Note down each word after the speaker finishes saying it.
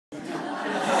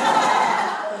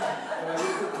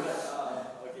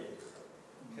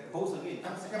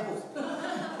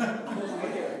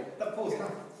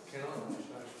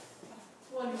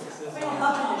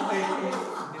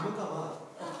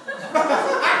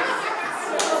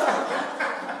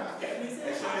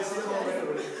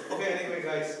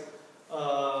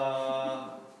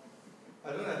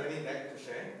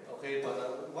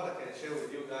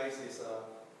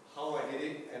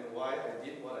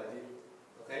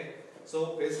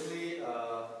So basically,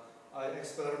 I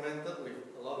experimented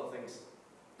with a lot of things.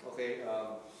 Okay,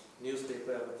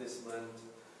 newspaper advertisement,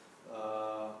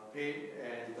 paid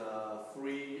and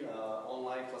free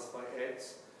online classified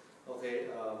ads. Okay,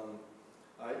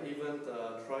 I even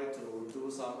tried to do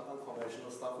some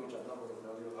unconventional stuff which I'm not going to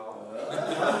tell you how.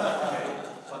 Okay.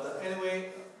 But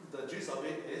anyway, the gist of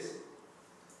it is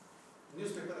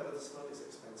newspaper advertisement is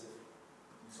expensive.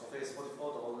 Okay, it's $44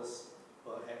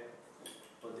 per ad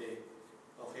per day.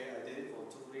 Okay, I did it for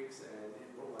 2 weeks and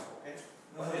it broke my pocket.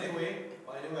 But anyway,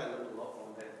 I learned a lot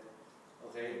from that.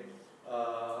 Okay,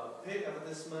 paid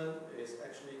advertisement is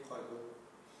actually quite good.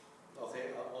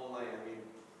 Okay, online I mean.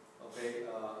 Okay,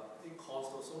 it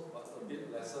costs also, but a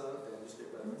bit lesser than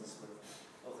newspaper advertisement.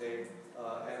 Okay,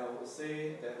 and I would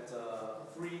say that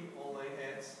free online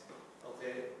ads,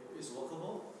 okay, is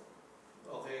workable.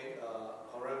 Okay,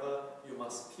 however, you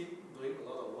must keep doing a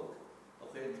lot of work.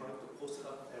 Okay, trying to post it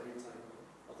up every time.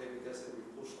 Okay, because if you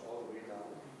push all the way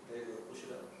down, then you push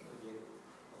it up again.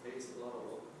 Okay, it's a lot of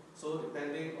work. So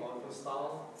depending on your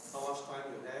style, how much time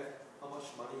you have, how much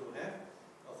money you have,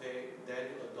 okay,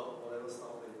 then you adopt whatever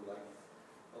style that you like.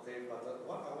 Okay, but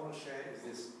what I want to share is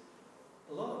this.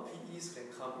 A lot of PEs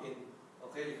can come in.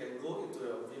 Okay, you can go into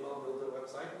your Vemma Builder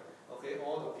website. Okay,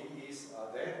 all the PEs are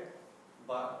there.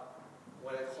 But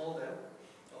when I call them,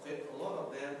 okay, a lot of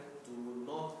them do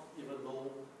not even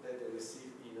know that they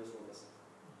receive emails from us.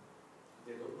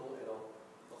 They don't know at all.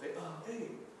 Okay,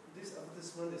 hey, this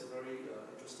advertisement is very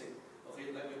interesting.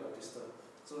 Okay, let me register.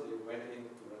 So they went in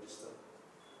to register.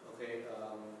 Okay,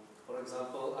 for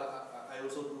example, I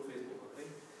also do Facebook. Okay,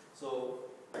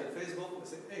 so in Facebook, they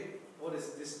say, hey, what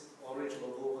is this orange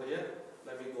logo over here?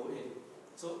 Let me go in.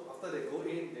 So after they go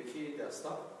in, they key in their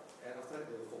stuff, and after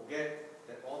that they forget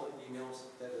that all the emails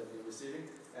that they'll be receiving,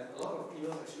 and a lot of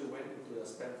emails actually went into the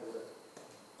spam folder.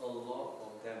 A lot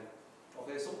of them.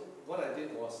 Okay, so what I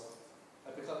did was,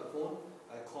 I picked up the phone,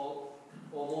 I called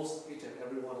almost each and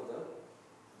every one of them.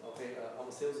 Okay, I'm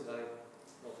a sales guy,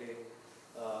 okay,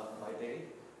 by day,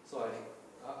 so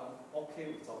I'm okay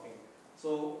with talking.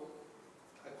 So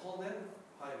I called them,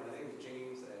 hi, my name is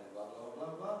James, and blah, blah,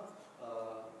 blah, blah.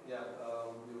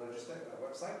 You registered at my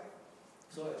website,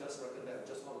 so I just reckon that I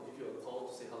just want to give you a call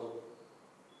to say hello.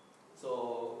 So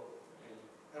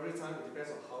every time it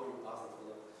depends on how you ask the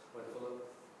fellow. When the fellow,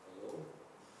 hello,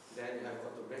 then you have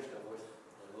got to match their voice,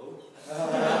 hello.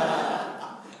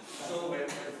 So when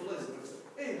the fellow is interested,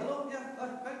 hey, hello, yeah,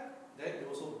 hi, then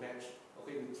you also match.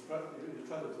 Okay, you try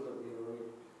to do the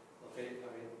mirroring. Okay, I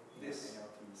mean this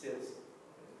sales,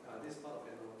 this part of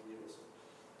NLP also.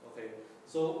 Okay,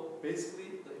 so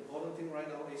basically the important thing right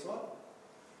now is what?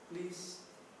 Please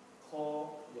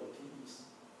call your PEs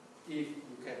if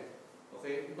you can.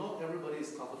 Okay, not everybody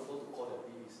is comfortable to call their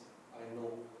PEs, I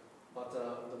know, but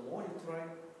the more you try,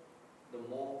 the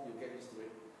more you get used to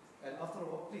it. And after a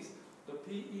while, please, the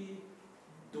PE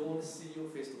don't see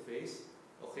you face to face.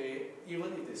 Okay,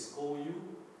 even if they scold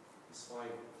you, it's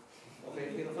fine.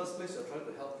 Okay, in the first place, you're trying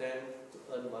to help them to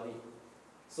earn money,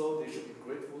 so they should be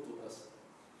grateful to us.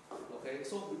 Okay,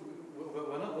 so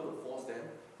we're not going to force them,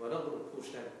 we're not going to push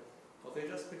them. Okay,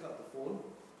 just pick up the phone.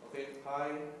 Okay,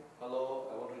 hi, hello,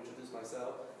 I want to introduce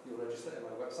myself. You registered at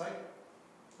my website.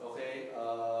 Okay,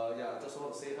 yeah, I just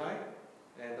want to say hi.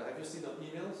 And have you seen the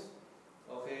emails?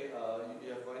 Okay,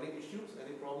 you have any issues,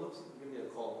 any problems? Give me a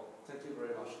call. Thank you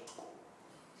very much.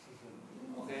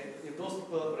 Okay, if those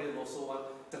people really also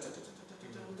want,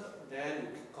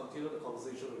 then you continue the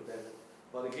conversation with them.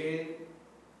 But again,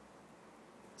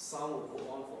 some will go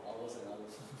on for hours and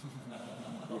hours.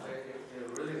 Okay, if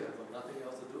they really have nothing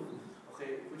else to do,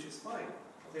 okay, which is fine.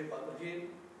 Okay, but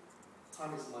again,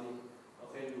 time is money.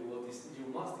 Okay, you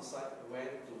must decide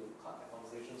when to cut the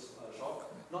conversations short.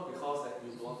 Not because that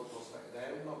you don't want to prospect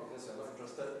them, not because you're not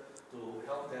interested to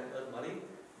help them earn money,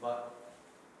 but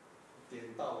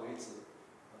点到为止.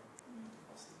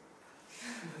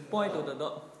 Point to the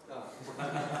dot.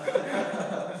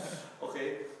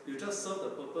 Okay, you just serve the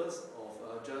purpose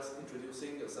of just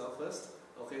introducing yourself first.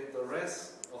 Okay, the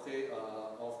rest, okay,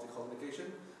 of the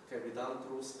communication can be done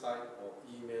through Skype or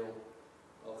email,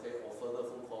 okay, or further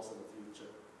phone calls in the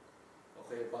future.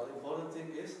 Okay, but the important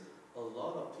thing is a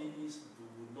lot of PEs do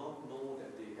not know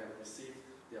that they have received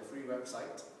their free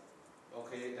website.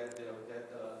 Okay, that they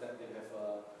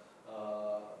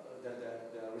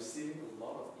are receiving a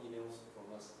lot of emails from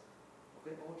us.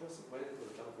 Okay, all just went into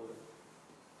the junk folder.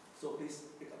 So please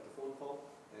pick up the phone call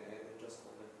and just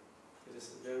call them. It is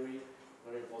very,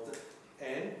 very important.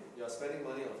 And you are spending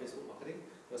money on Facebook marketing.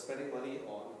 You are spending money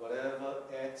on whatever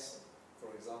ads,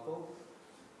 for example.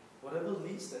 Whatever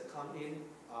leads that come in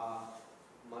are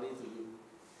money to you.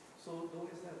 So don't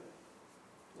waste them.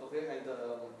 Okay, and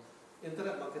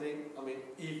internet marketing, I mean,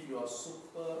 if you are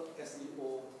super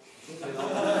SEO,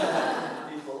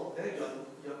 people, then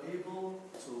you're able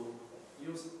to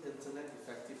use internet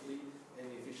effectively and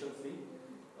efficiently,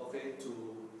 okay, to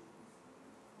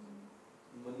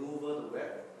maneuver the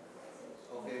web,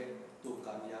 okay, to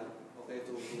ganyang, okay,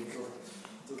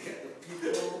 to get the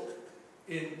people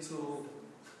into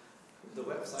the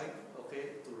website,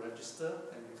 okay, to register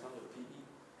and become a PE,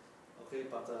 okay,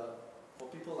 but for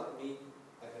people like me,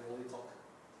 I can only talk.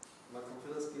 My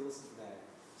computer skills, nah,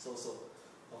 so.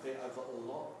 Okay, I've got a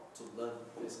lot to learn,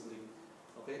 basically.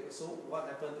 Okay, so what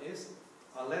happened is,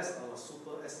 unless I'm a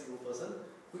super SEO person,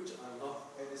 which I'm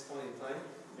not at this point in time,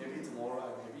 maybe tomorrow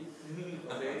I may be,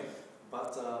 okay,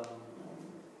 but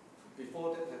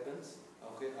before that happens,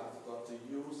 okay, I've got to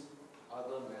use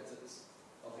other methods,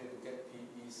 okay, to get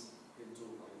PEs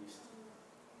into my list.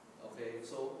 Okay,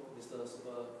 so Mr.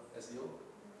 Super SEO,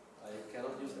 I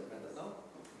cannot use that method now,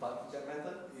 but that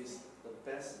method is the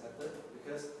best method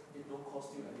because it don't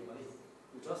cost you any money.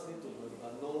 You just need to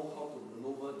know how to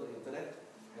maneuver the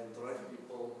internet and drive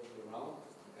people around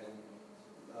and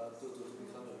to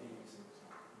become a PEs.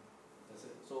 That's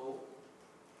it. So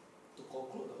to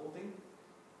conclude the whole thing,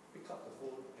 pick up the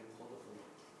phone and call the phone.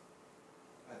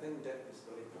 I think that is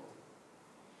very important.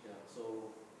 Yeah.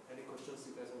 So any questions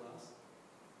you guys want to ask?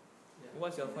 Yeah.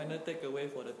 What's your final takeaway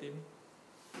for the team?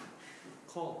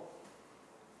 Call.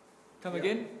 Come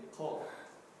again? Call.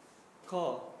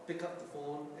 Call. Pick up the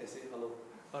phone and say hello.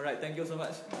 Alright, thank you so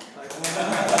much.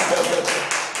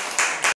 Bye.